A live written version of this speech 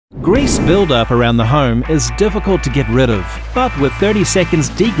Grease buildup around the home is difficult to get rid of, but with 30 seconds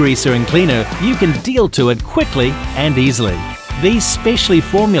degreaser and cleaner, you can deal to it quickly and easily. These specially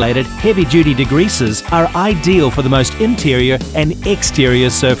formulated heavy-duty degreasers are ideal for the most interior and exterior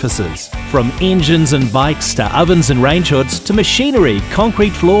surfaces. From engines and bikes to ovens and range hoods to machinery,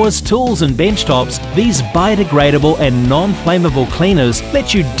 concrete floors, tools and bench tops, these biodegradable and non-flammable cleaners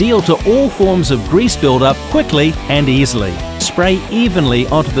let you deal to all forms of grease buildup quickly and easily. Spray evenly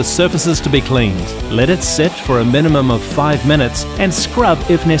onto the surfaces to be cleaned. Let it sit for a minimum of 5 minutes and scrub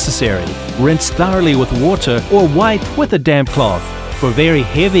if necessary. Rinse thoroughly with water or wipe with a damp cloth. For very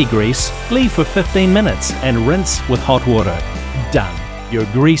heavy grease, leave for 15 minutes and rinse with hot water. Done.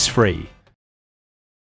 You're grease-free.